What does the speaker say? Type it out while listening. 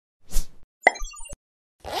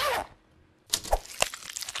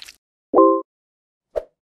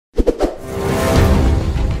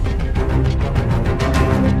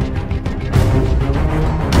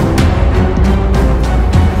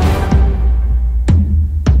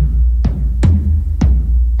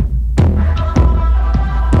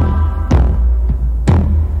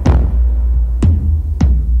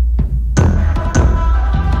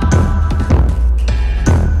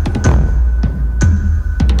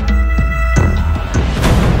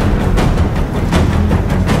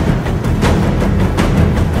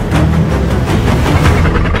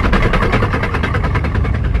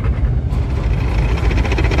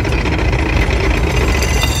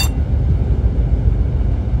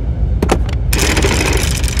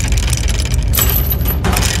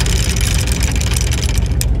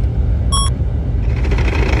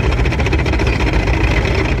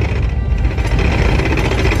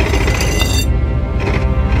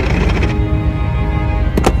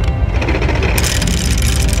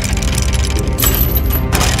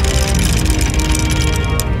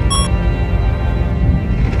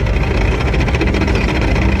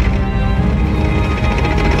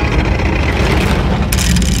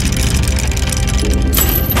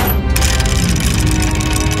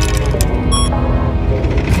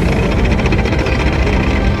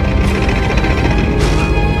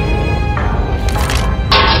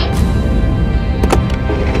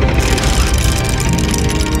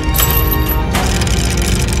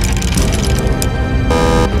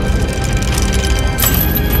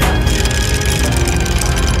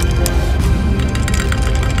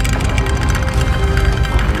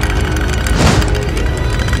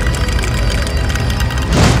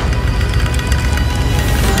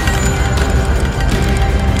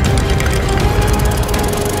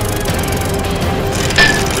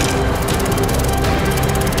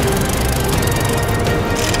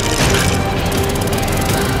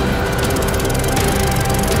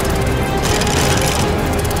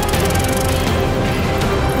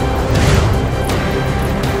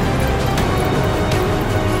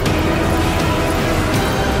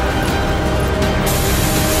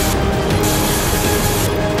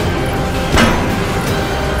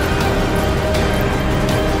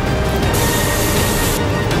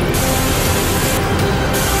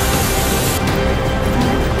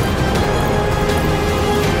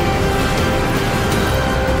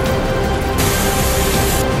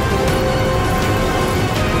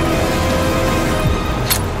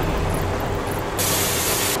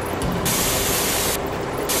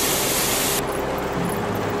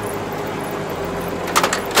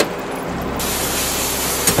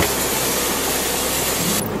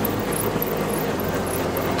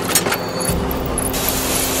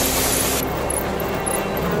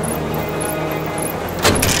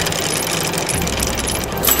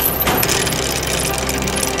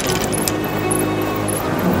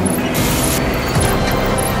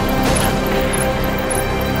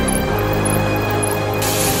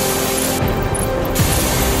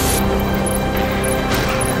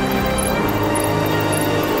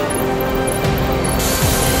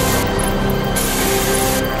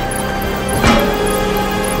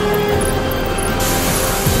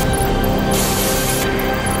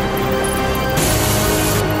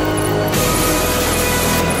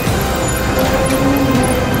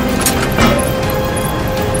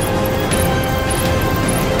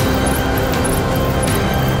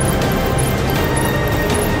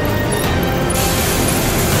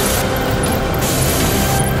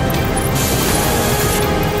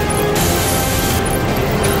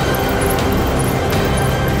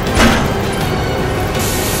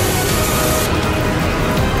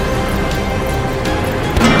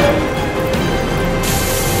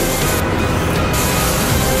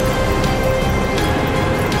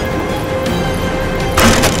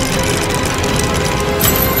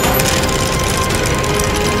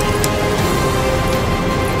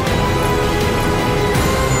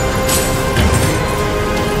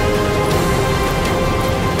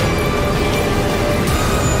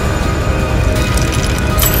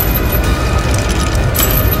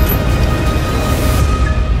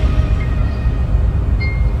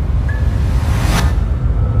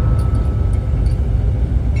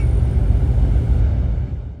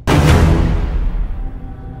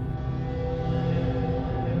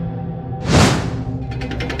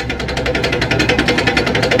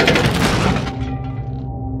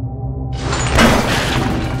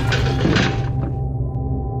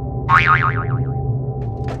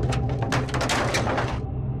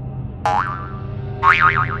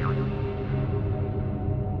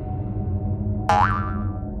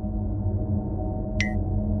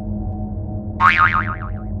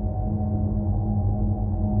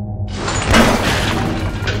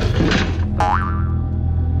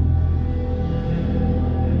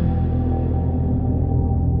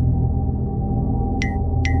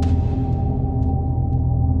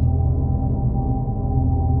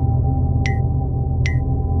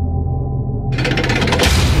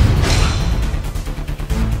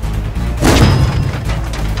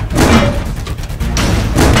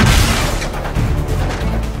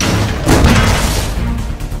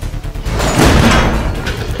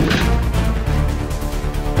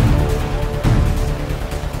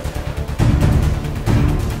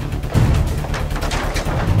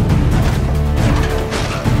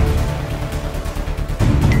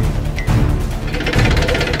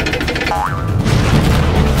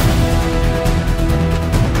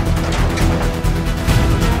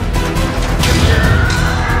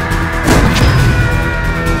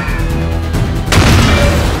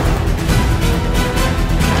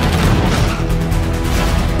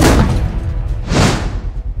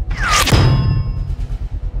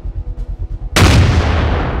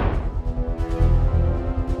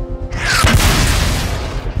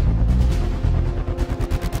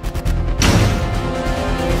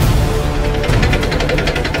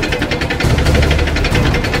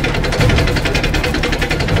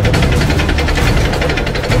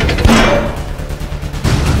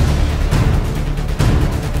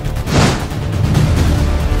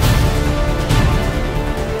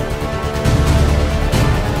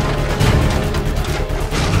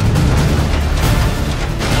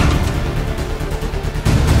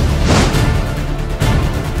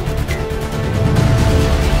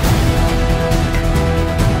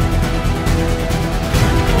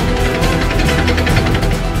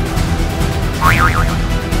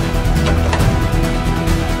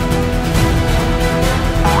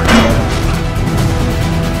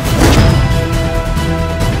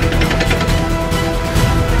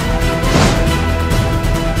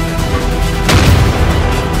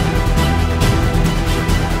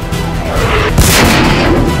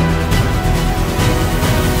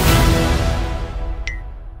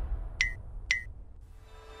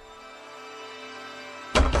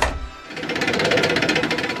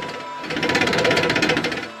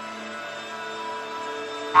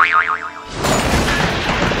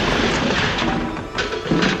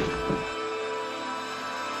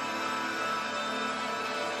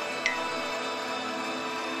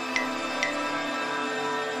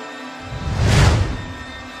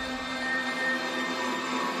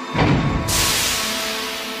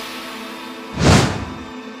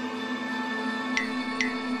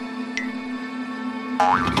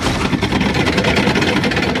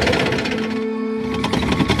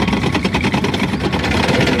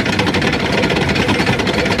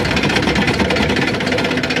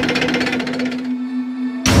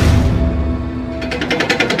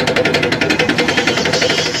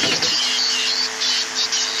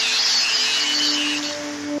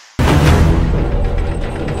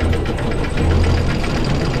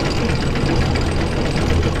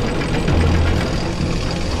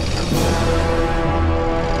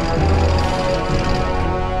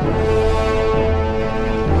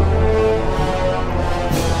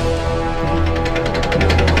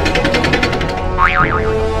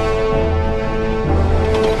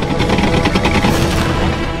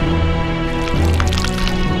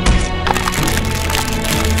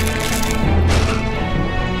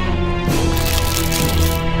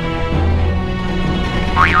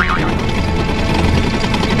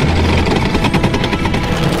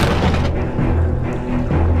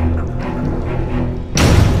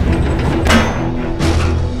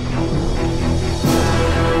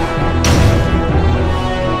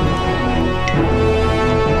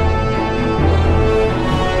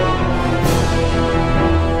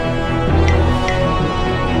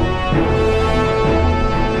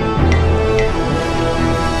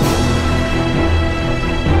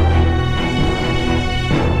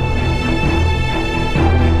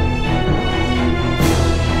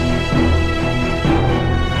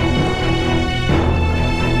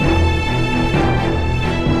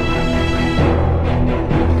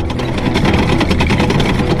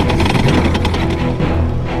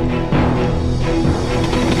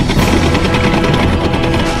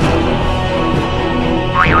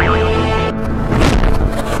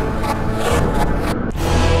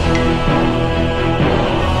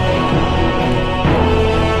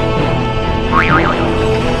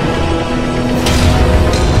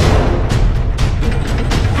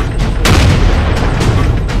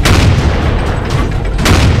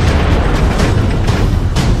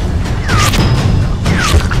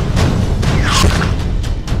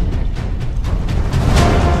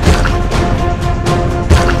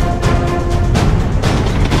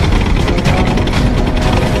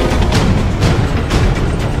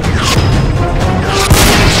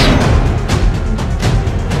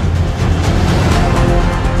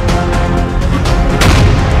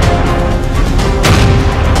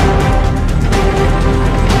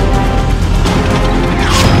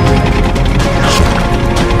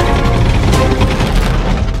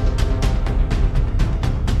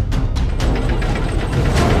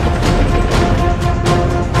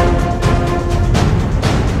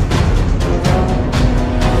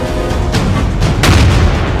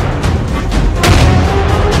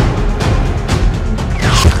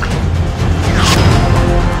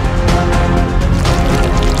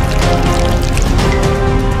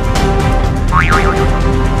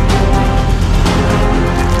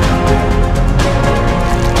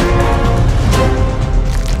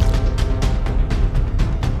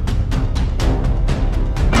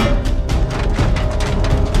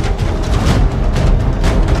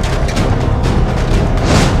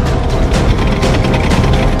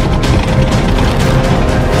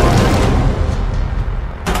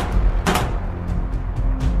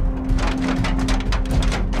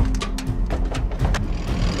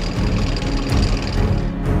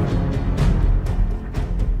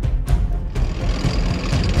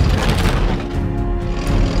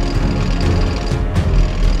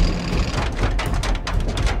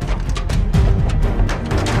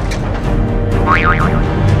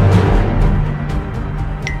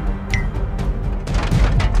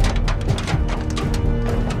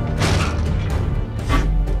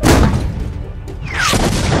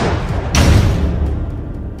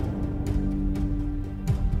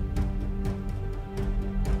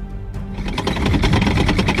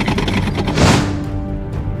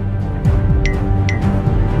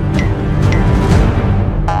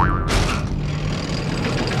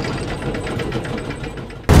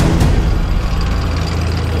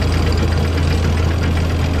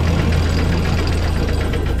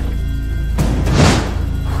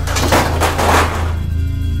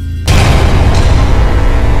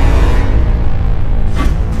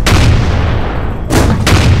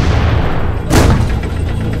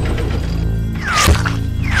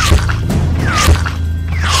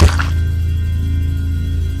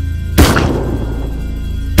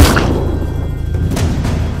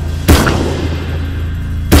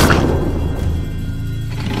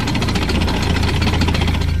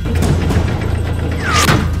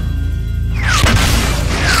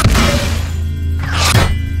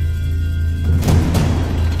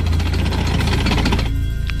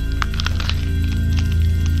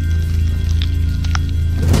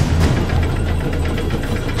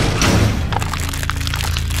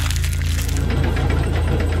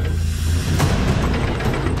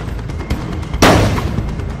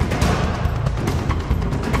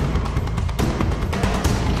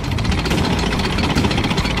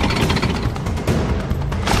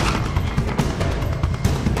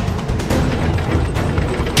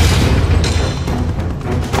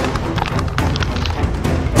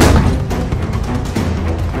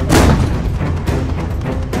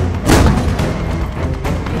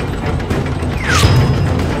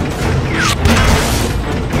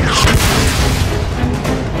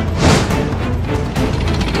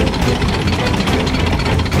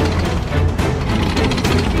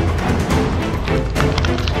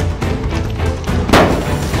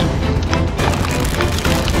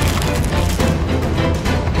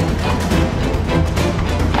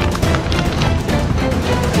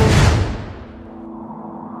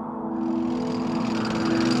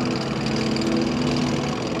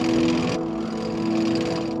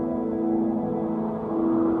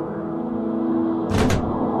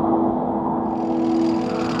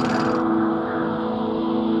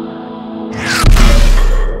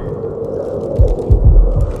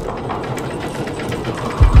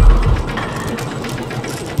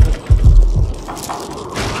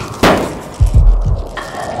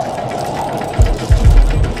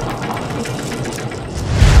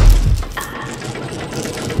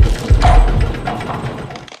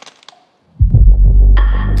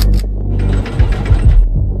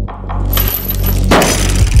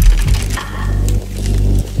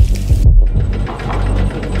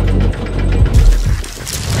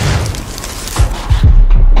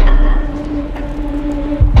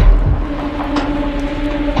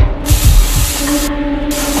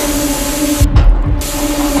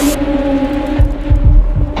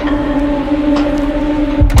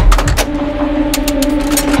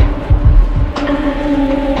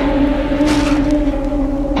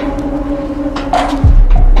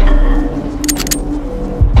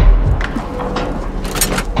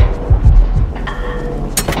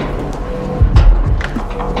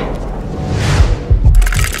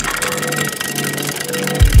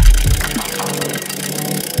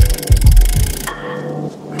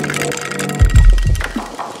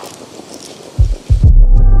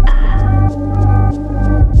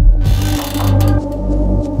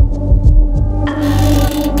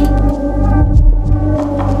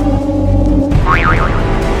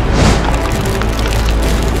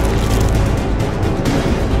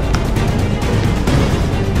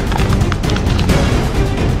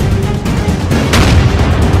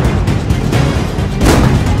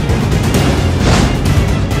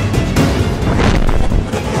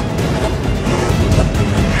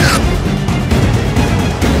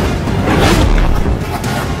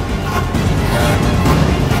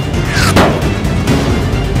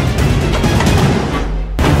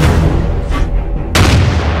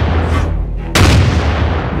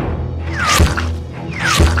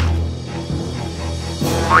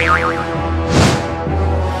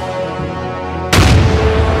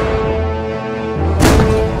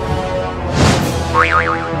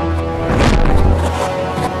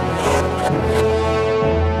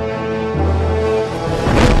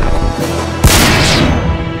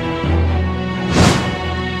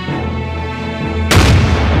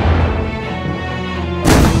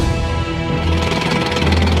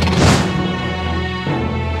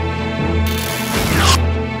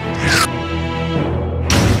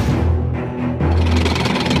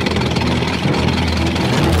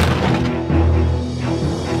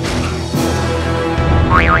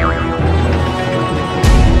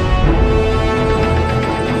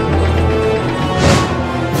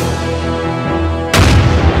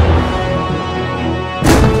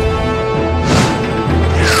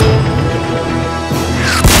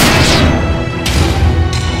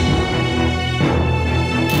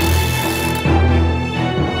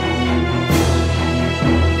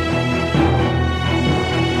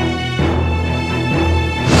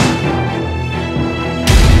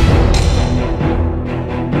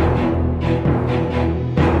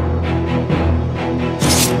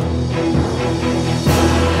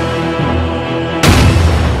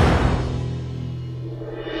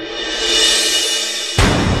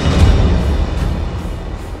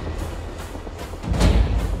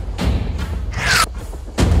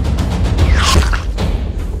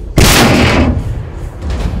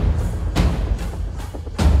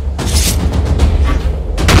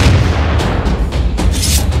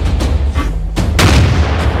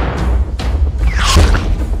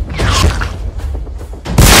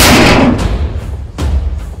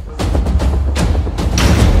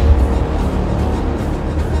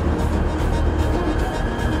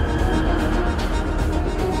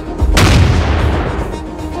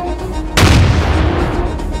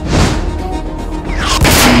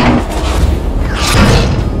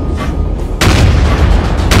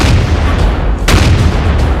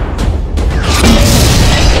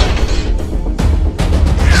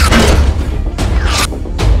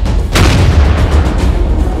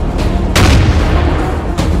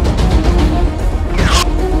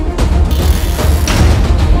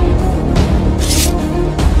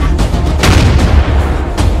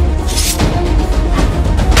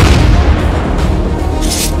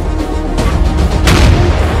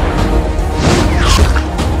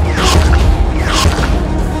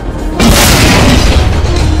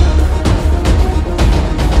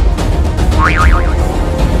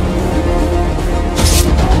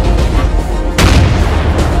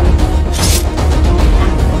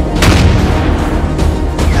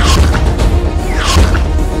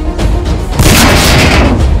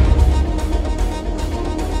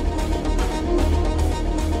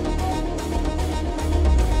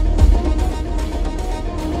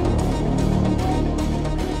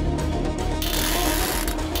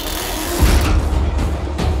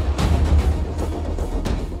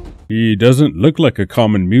He doesn't look like a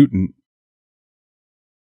common mutant.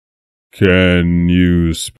 Can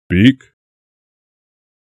you speak?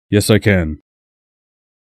 Yes, I can.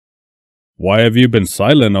 Why have you been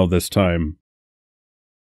silent all this time?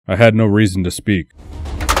 I had no reason to speak.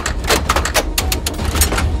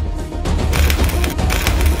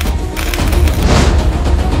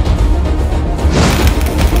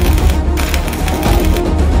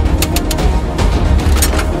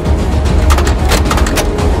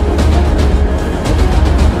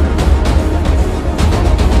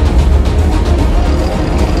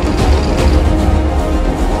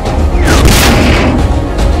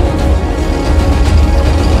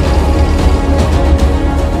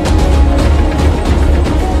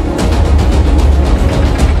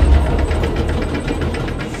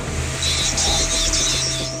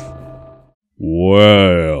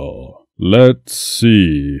 Well, let's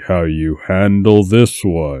see how you handle this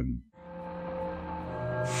one.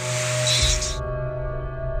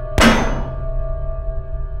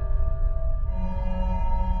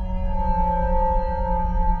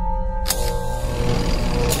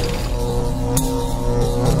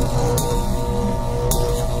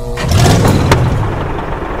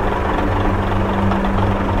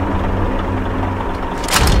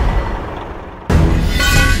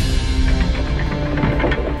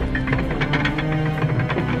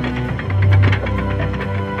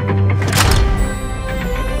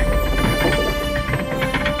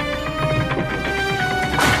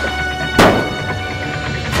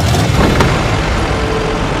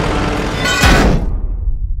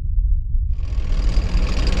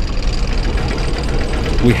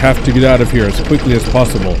 We have to get out of here as quickly as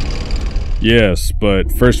possible. Yes,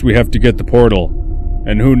 but first we have to get the portal.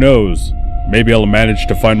 And who knows, maybe I'll manage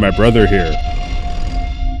to find my brother here.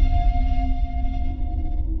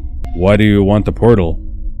 Why do you want the portal?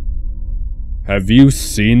 Have you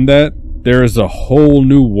seen that? There is a whole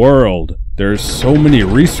new world. There's so many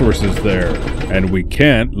resources there, and we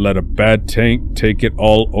can't let a bad tank take it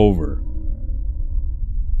all over.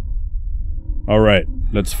 Alright,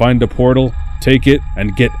 let's find the portal, take it,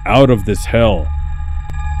 and get out of this hell.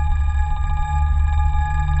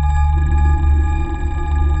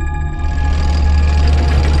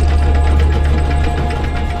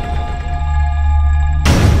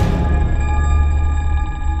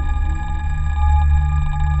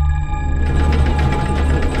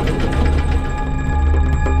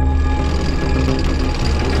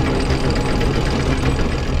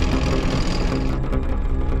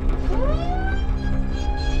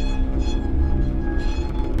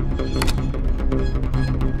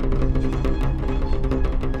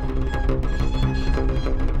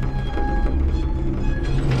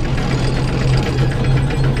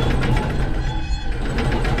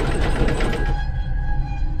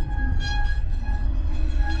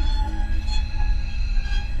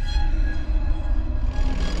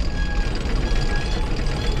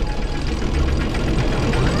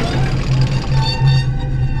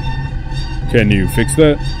 Can you fix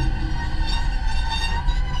that?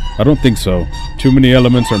 I don't think so. Too many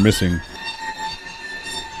elements are missing.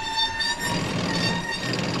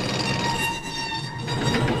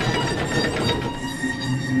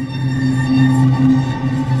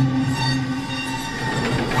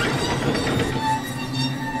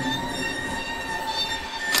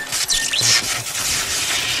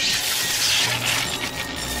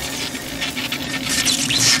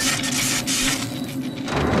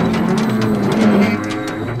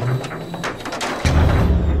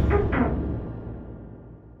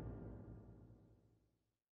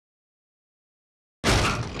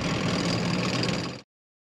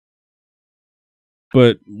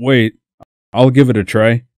 But wait, I'll give it a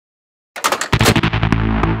try.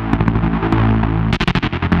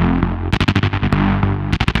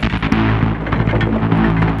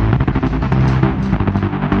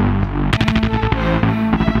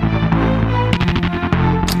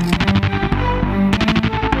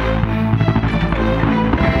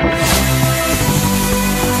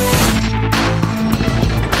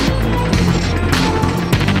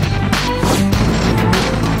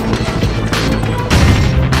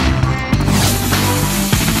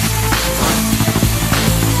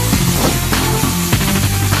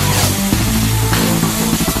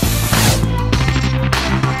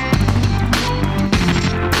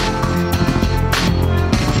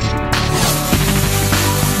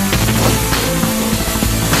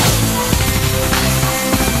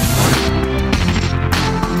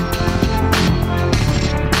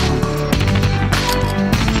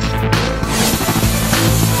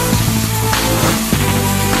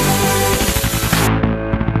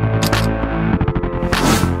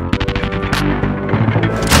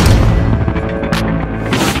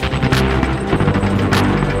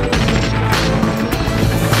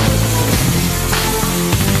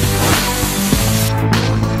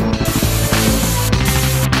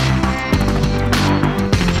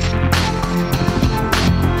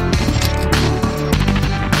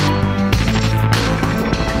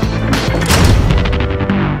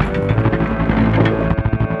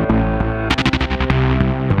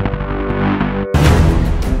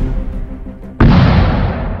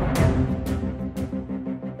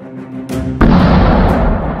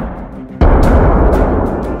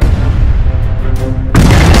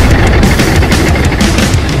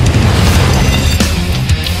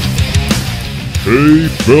 Hey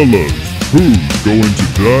fellas, who's going to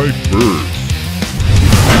die first?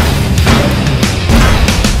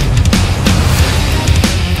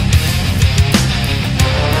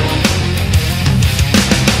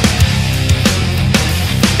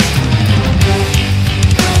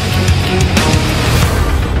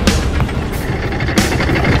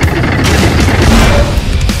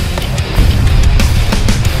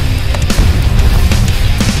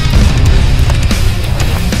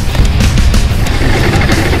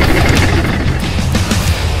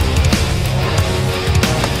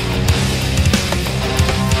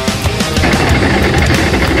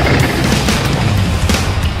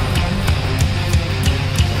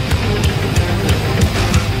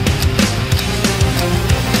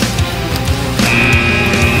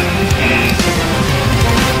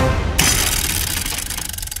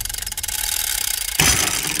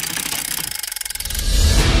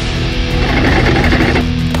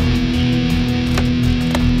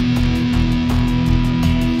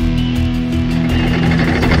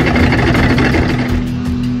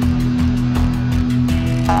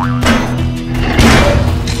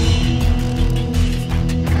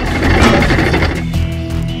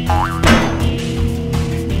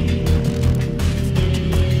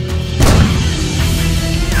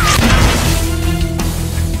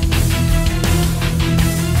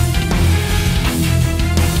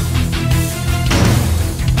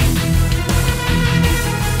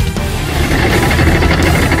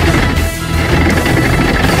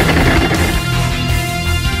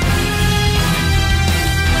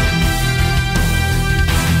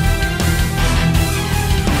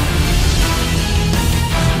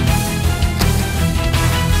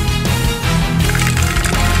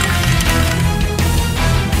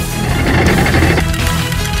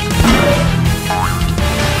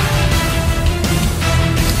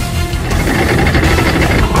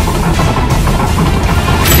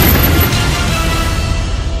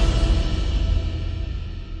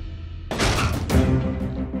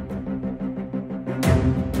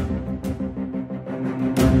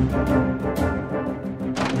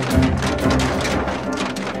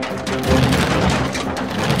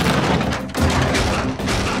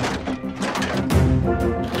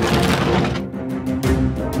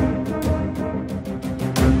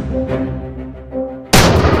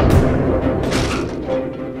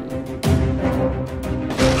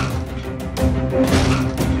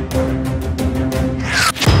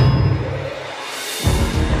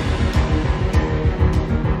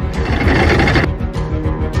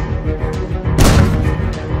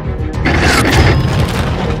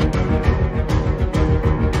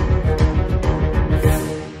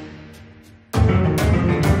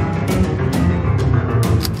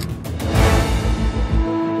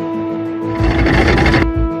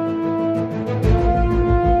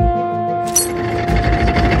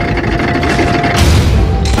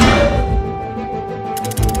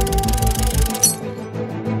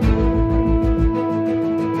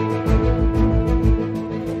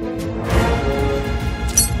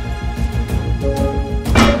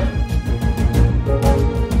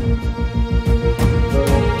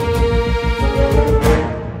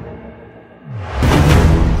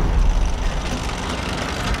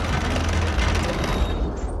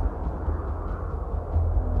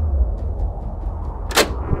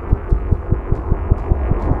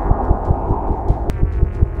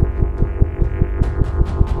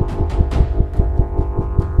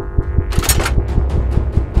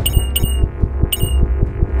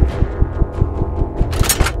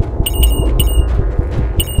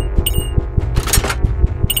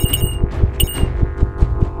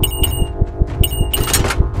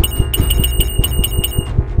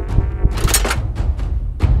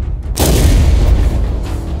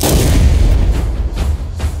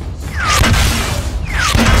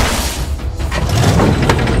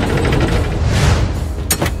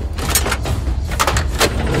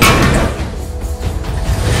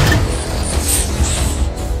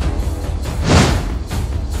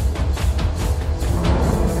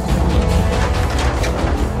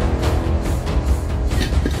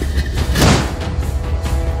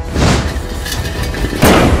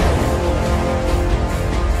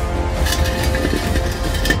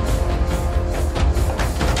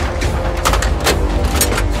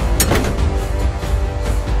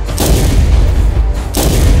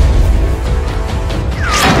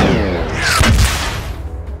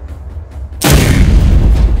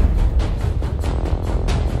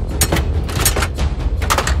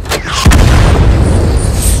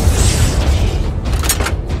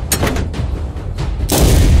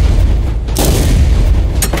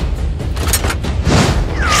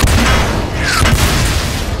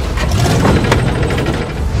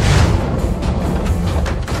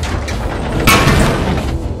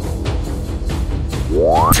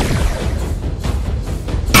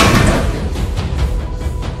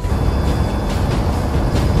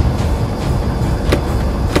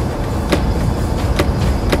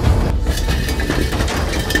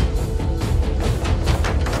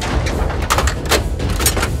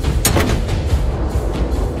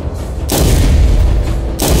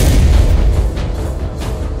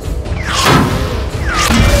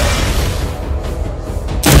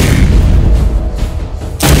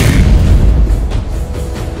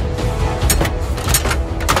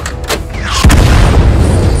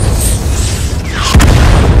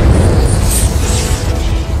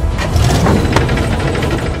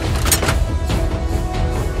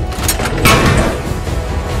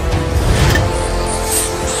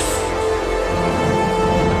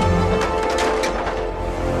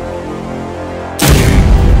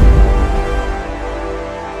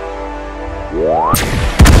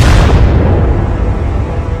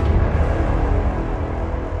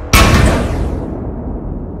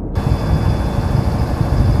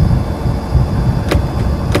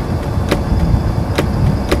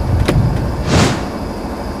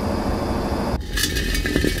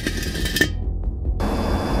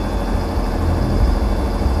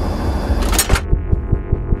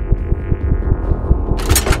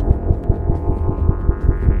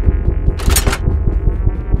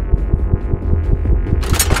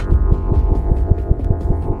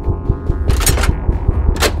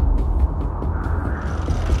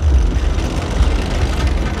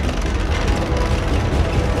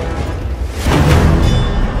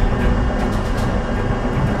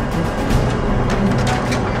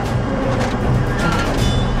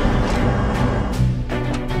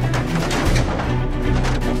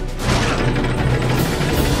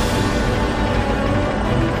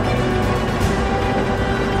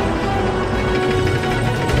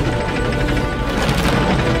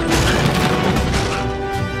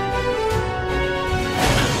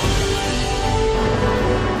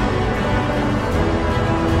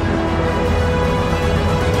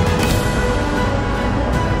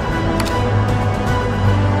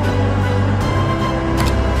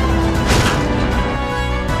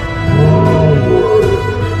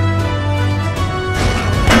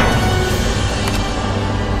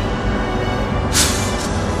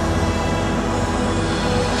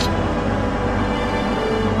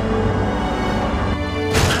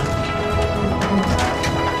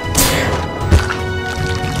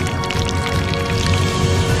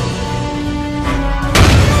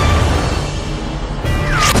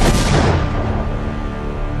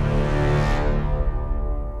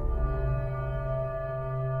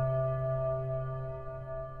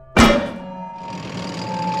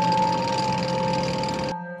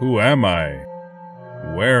 Who am I?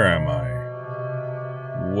 Where am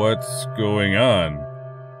I? What's going on?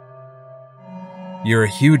 You're a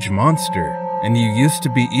huge monster, and you used to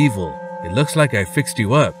be evil. It looks like I fixed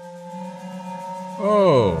you up.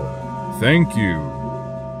 Oh, thank you.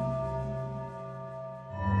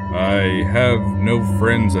 I have no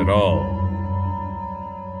friends at all.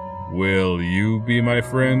 Will you be my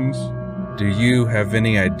friends? Do you have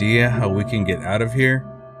any idea how we can get out of here?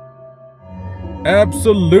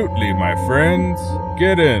 Absolutely, my friends.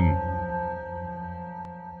 Get in.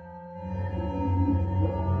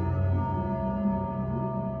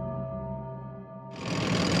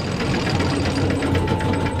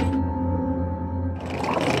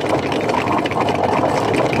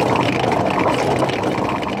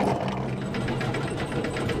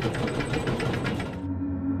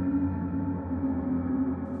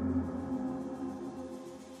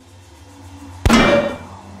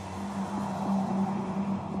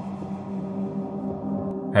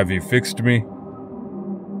 Have you fixed me?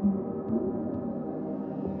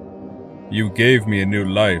 You gave me a new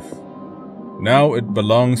life. Now it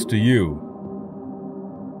belongs to you.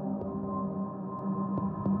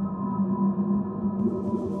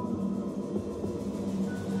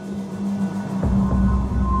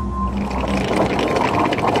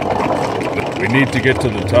 We need to get to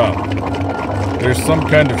the top. There's some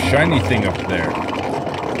kind of shiny thing up there.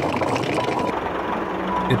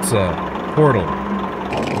 It's a portal.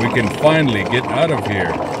 We can finally get out of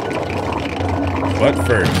here. But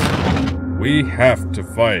first, we have to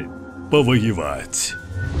fight. Повоевать.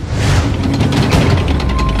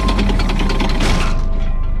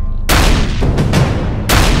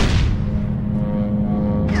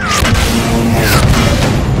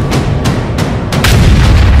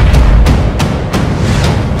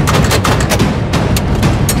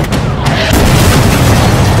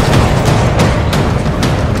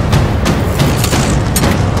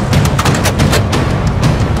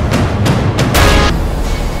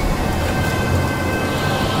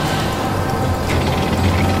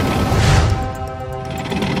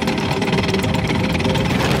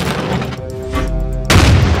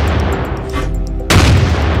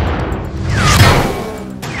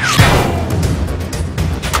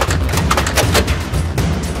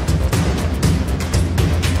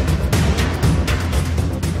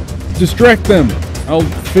 Distract them! I'll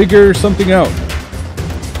figure something out.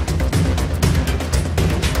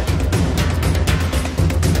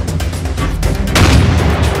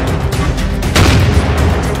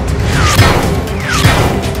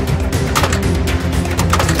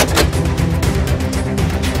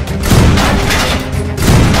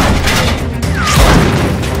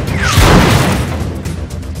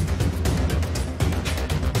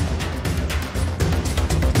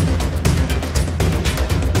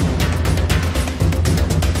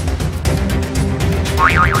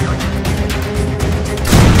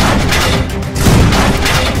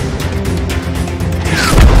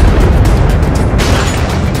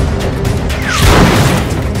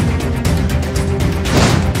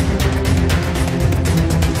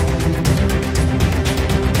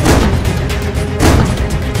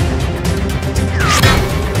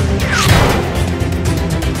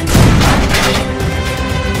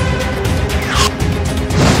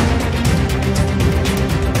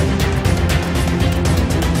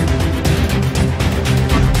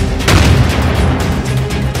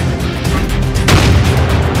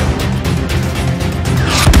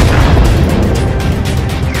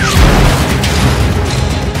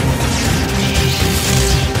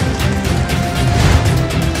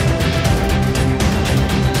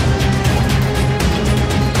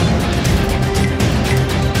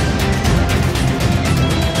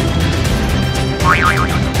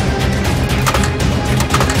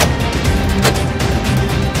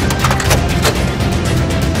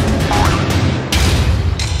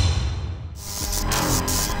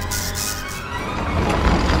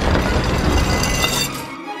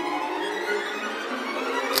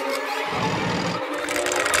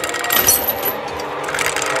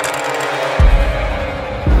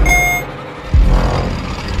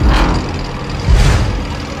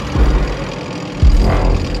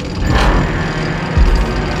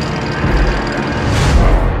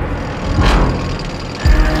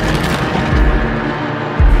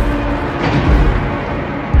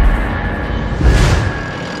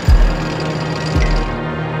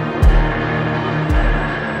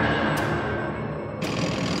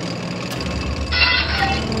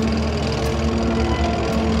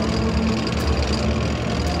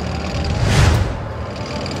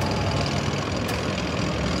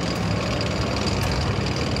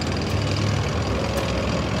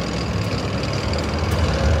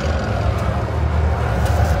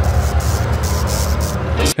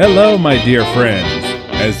 Hello, my dear friends.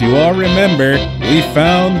 As you all remember, we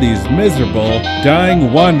found these miserable,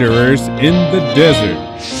 dying wanderers in the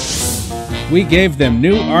desert. We gave them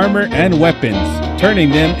new armor and weapons, turning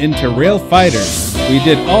them into real fighters. We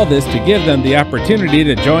did all this to give them the opportunity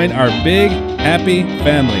to join our big, happy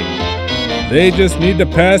family. They just need to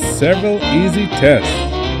pass several easy tests.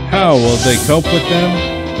 How will they cope with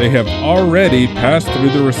them? They have already passed through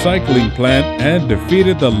the recycling plant and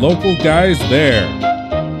defeated the local guys there.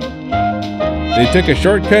 They took a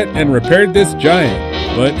shortcut and repaired this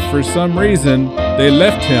giant, but for some reason, they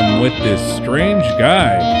left him with this strange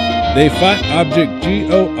guy. They fought Object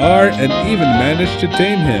G.O.R. and even managed to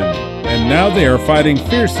tame him. And now they are fighting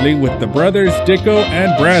fiercely with the brothers Dicko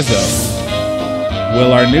and Brazo.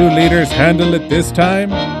 Will our new leaders handle it this time?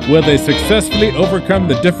 Will they successfully overcome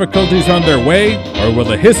the difficulties on their way, or will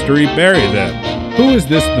the history bury them? Who is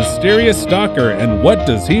this mysterious stalker and what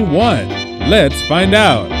does he want? Let's find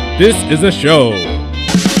out. This is a show.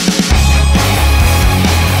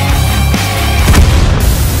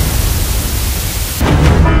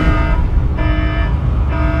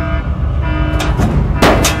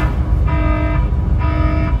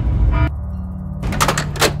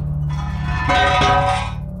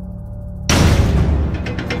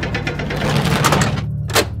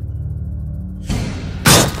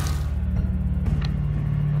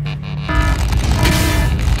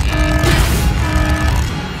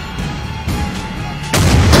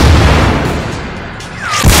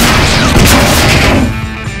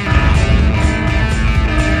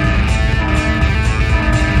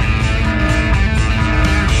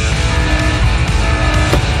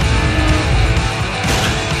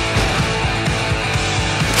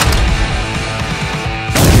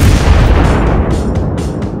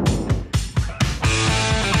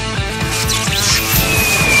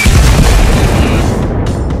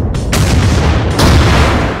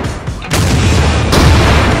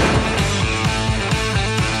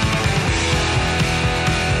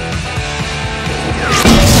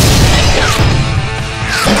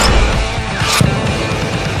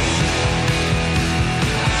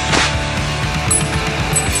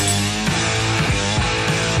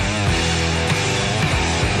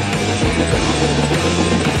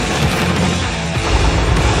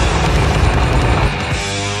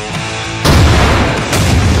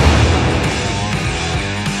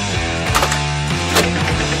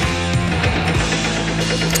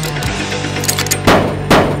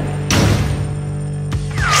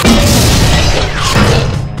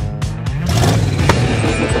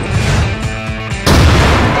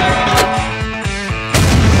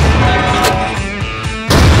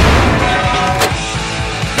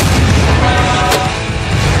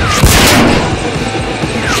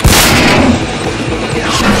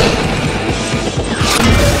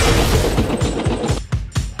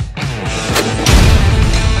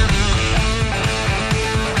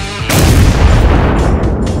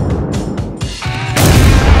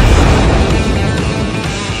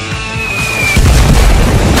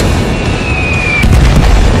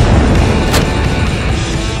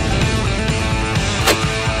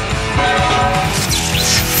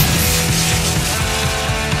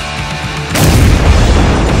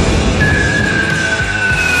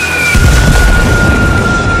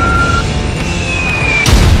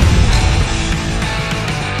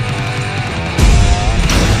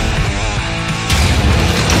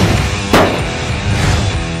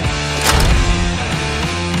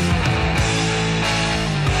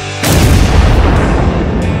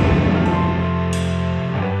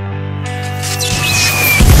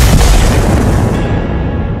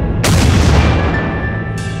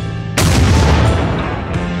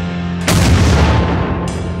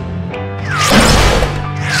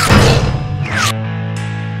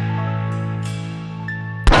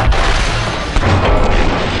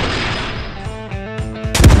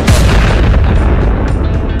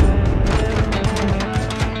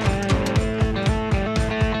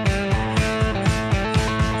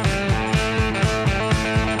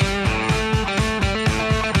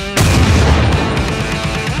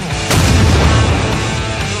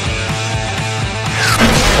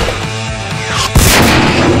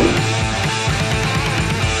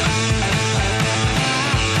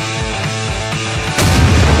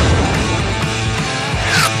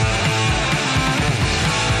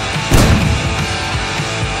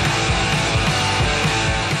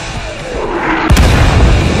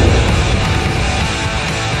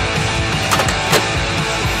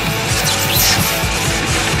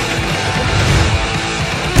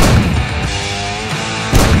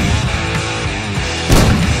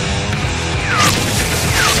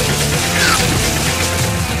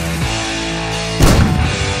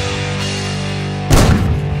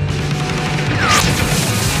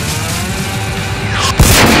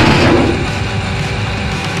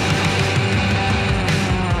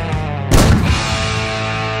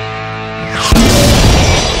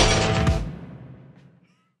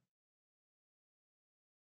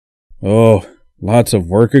 Oh, lots of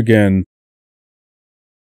work again.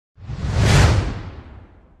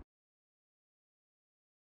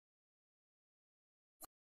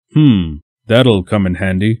 That'll come in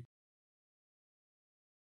handy.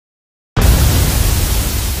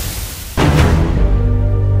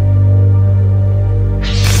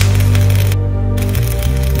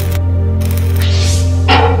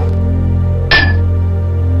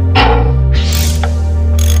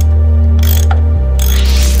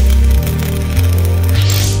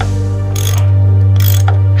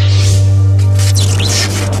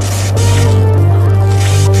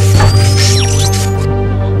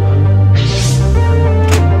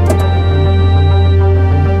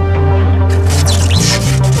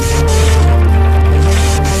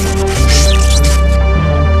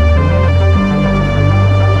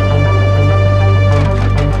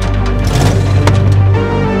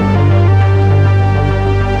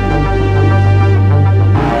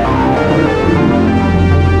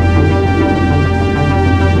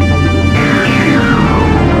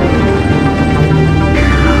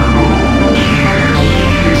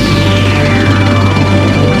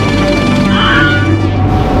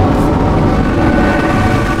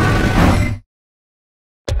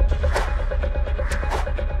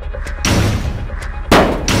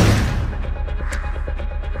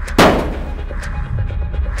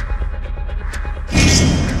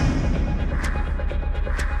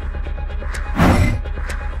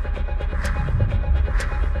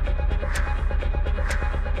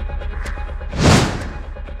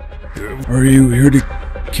 Are you here to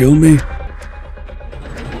kill me?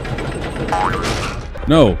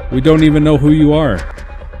 No, we don't even know who you are.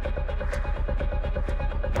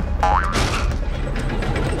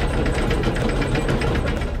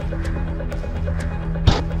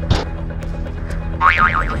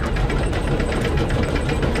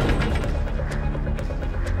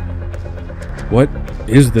 What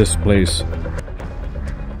is this place?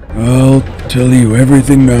 I'll tell you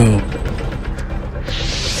everything now.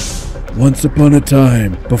 Once upon a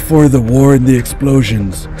time, before the war and the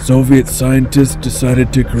explosions, Soviet scientists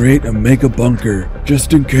decided to create a mega bunker,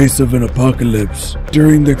 just in case of an apocalypse.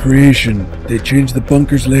 During the creation, they changed the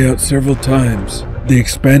bunker's layout several times. They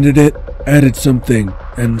expanded it, added something,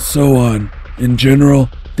 and so on. In general,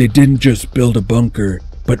 they didn't just build a bunker,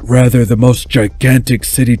 but rather the most gigantic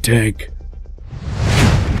city tank.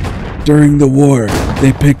 During the war,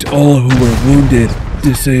 they picked all who were wounded,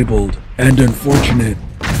 disabled, and unfortunate.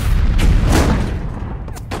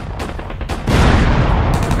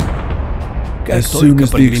 As soon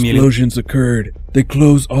as the explosions occurred, they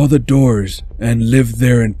closed all the doors and lived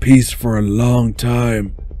there in peace for a long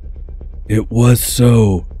time. It was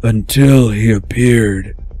so until he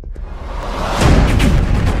appeared.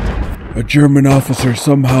 A German officer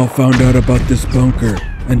somehow found out about this bunker,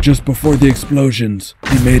 and just before the explosions,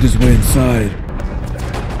 he made his way inside.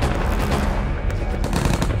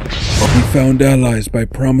 He found allies by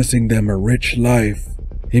promising them a rich life.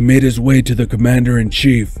 He made his way to the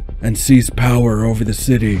commander-in-chief and seized power over the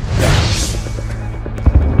city.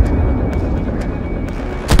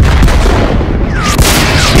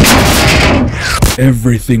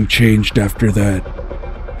 Everything changed after that.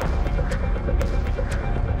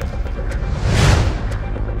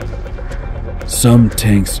 Some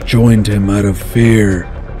tanks joined him out of fear.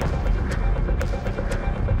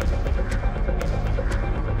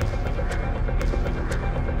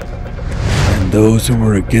 And those who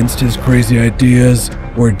were against his crazy ideas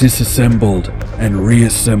were disassembled and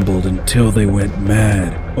reassembled until they went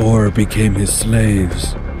mad or became his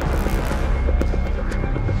slaves.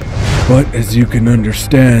 But as you can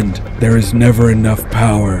understand, there is never enough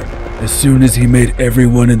power. As soon as he made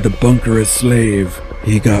everyone in the bunker a slave,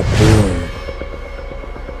 he got bored.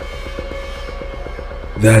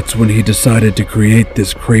 That's when he decided to create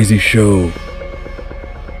this crazy show.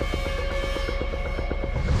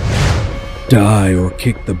 Die or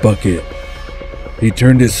kick the bucket. He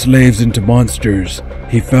turned his slaves into monsters.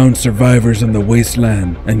 He found survivors in the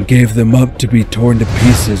wasteland and gave them up to be torn to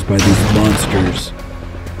pieces by these monsters.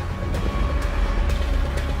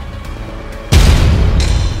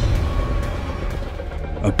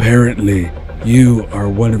 Apparently, you are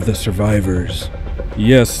one of the survivors.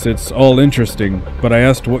 Yes, it's all interesting, but I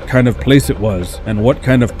asked what kind of place it was, and what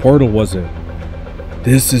kind of portal was it?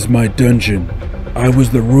 This is my dungeon. I was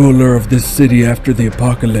the ruler of this city after the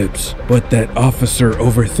apocalypse, but that officer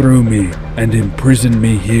overthrew me and imprisoned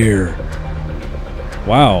me here.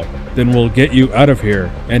 Wow, then we'll get you out of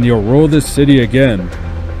here, and you'll rule this city again.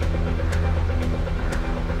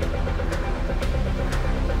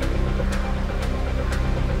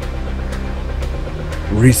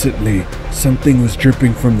 Recently, Something was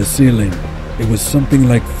dripping from the ceiling. It was something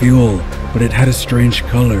like fuel, but it had a strange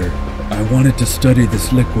color. I wanted to study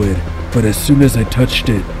this liquid, but as soon as I touched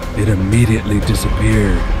it, it immediately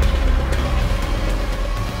disappeared.